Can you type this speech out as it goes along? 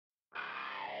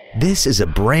This is a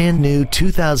brand new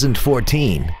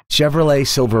 2014 Chevrolet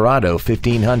Silverado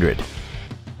 1500.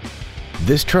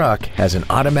 This truck has an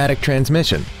automatic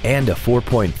transmission and a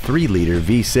 4.3-liter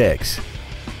V6.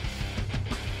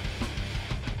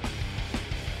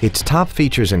 Its top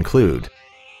features include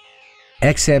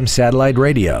XM satellite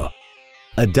radio,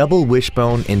 a double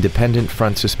wishbone independent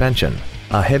front suspension,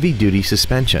 a heavy-duty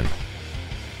suspension,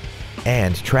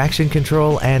 and traction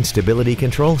control and stability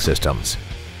control systems.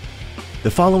 The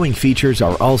following features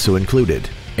are also included: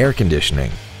 air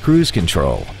conditioning, cruise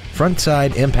control, front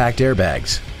side impact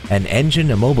airbags, an engine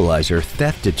immobilizer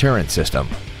theft deterrent system,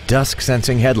 dusk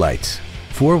sensing headlights,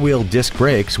 four-wheel disc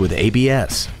brakes with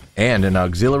ABS, and an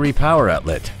auxiliary power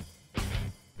outlet.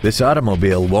 This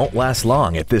automobile won't last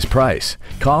long at this price.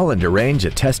 Call and arrange a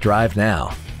test drive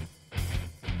now.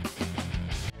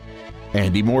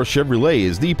 Andy Moore Chevrolet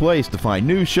is the place to find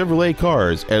new Chevrolet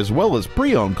cars as well as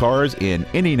pre-owned cars in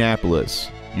Indianapolis.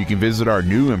 You can visit our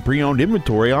new and pre-owned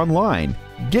inventory online,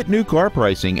 get new car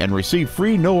pricing, and receive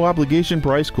free no-obligation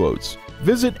price quotes.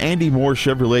 Visit Andy Moore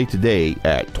Chevrolet today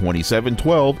at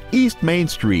 2712 East Main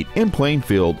Street in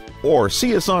Plainfield, or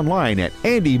see us online at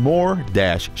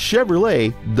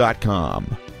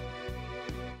andymore-chevrolet.com.